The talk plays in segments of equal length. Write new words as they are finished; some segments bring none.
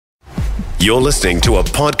You're listening to a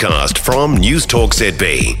podcast from News Talk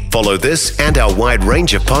ZB. Follow this and our wide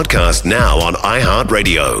range of podcasts now on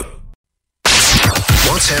iHeartRadio.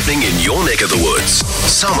 What's happening in your neck of the woods?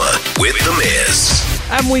 Summer with the Mayors.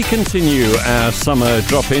 And we continue our summer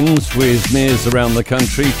drop-ins with mayors around the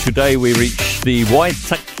country. Today we reach the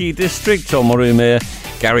Waitaki district. Oamaru Mayor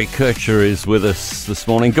Gary Kircher is with us this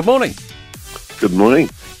morning. Good morning. Good morning.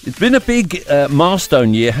 It's been a big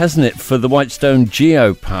milestone year, hasn't it, for the Whitestone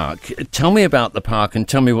Geopark? Tell me about the park and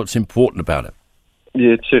tell me what's important about it.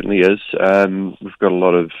 Yeah, it certainly is. We've got a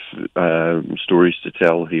lot of stories to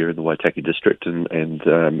tell here in the Waitaki district, and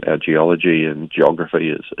our geology and geography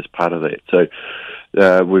is part of that. So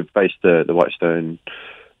we've based the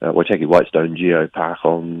Waitaki Whitestone Geopark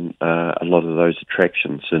on a lot of those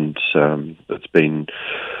attractions, and it's been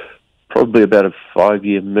probably about a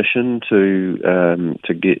 5-year mission to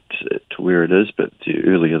get to where it is. But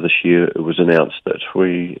earlier this year, it was announced that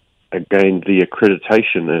we gained the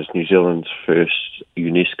accreditation as New Zealand's first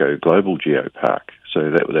UNESCO Global Geopark.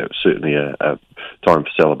 So that was certainly a time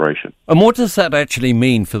for celebration. And what does that actually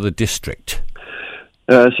mean for the district?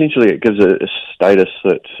 Essentially, it gives a status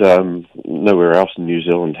that nowhere else in New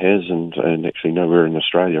Zealand has, and actually nowhere in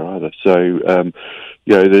Australia either. So,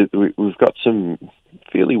 we've got some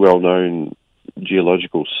fairly well-known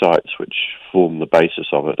geological sites which form the basis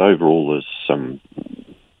of it. Overall, there's some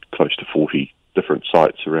close to 40 different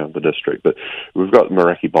sites around the district, but we've got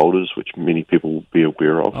Meraki boulders, which many people will be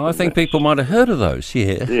aware of. Oh, I think people might have heard of those,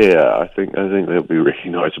 yeah. Yeah, I think they'll be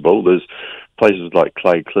recognisable. There's places like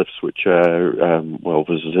Clay Cliffs, which are well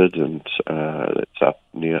visited, and that's up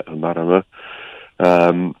near Amarama.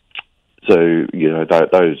 So,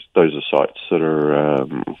 those are sites that are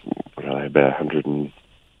about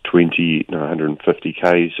 150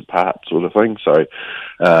 k's apart, sort of thing. So,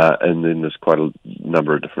 and then there's quite a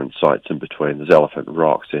number of different sites in between. There's Elephant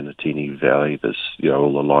Rocks and the Tini Valley. There's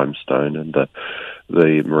all the limestone and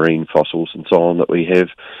the marine fossils and so on that we have.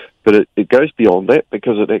 But it goes beyond that,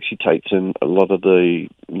 because it actually takes in a lot of the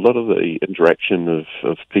interaction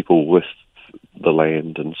of people with the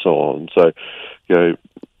land and so on. So,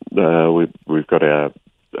 we've got our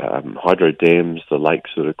hydro dams, the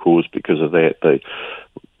lakes that are caused because of that.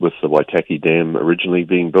 With the Waitaki Dam originally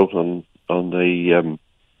being built on the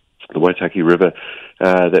Waitaki River,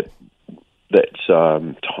 that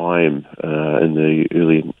time in the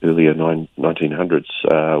earlier 1900s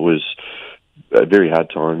was a very hard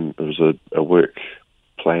time. It was a work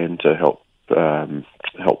plan to help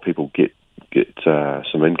people get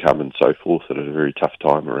some income and so forth at a very tough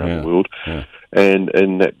time around the world. Yeah.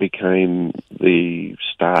 And that became the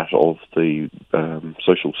start of the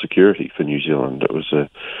social security for New Zealand. It was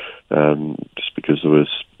just because there was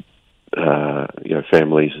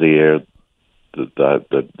families there. The dad,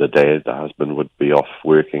 the husband, would be off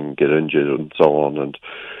working, get injured, and so on, and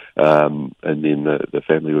then the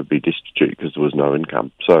family would be destitute because there was no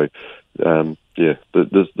income. So there's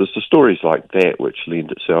the stories like that which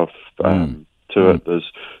lend itself to it. There's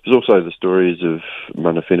also the stories of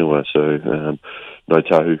mana whenua, so no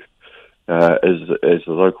tahu as the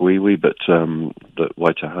local iwi, but the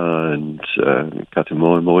Waitaha and Kate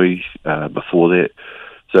Moimoi before that.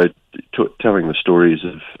 So telling the stories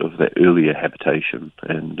of that earlier habitation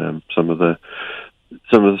and some of the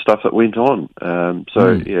stuff that went on.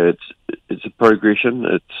 It's a progression.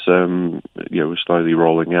 It's we're slowly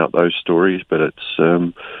rolling out those stories, but it's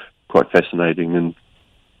quite fascinating, and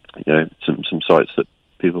some sites that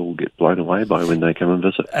people will get blown away by when they come and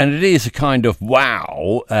visit. And it is a kind of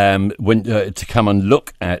wow when to come and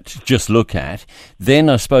look at. Then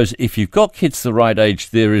I suppose if you've got kids the right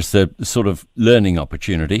age, there is the sort of learning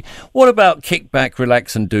opportunity. What about kick back,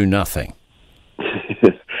 relax, and do nothing?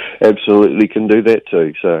 Absolutely can do that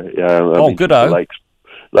too. So good-o.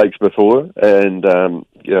 Lakes before, and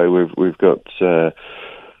we've got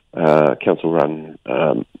council run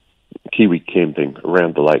Kiwi camping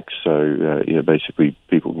around the lakes. So basically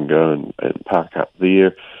people can go and park up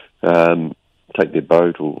there, take their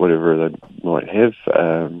boat or whatever they might have,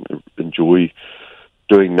 enjoy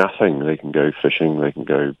doing nothing. They can go fishing, they can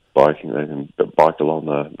go biking, they can bike along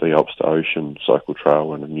the Ulster Ocean cycle trail,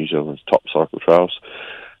 one of New Zealand's top cycle trails.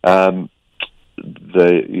 There's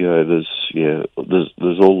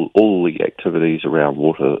all the activities around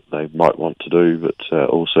water that they might want to do, but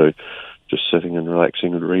also just sitting and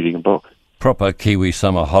relaxing and reading a book. Proper Kiwi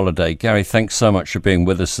summer holiday. Gary, thanks so much for being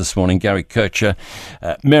with us this morning. Gary Kircher,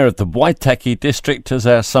 Mayor of the Waitaki District, as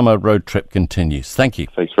our summer road trip continues. Thank you.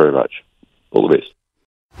 Thanks very much. All the best.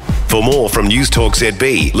 For more from News Talk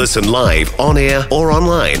ZB, listen live, on air or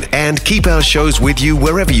online, and keep our shows with you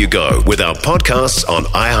wherever you go with our podcasts on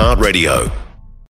iHeartRadio.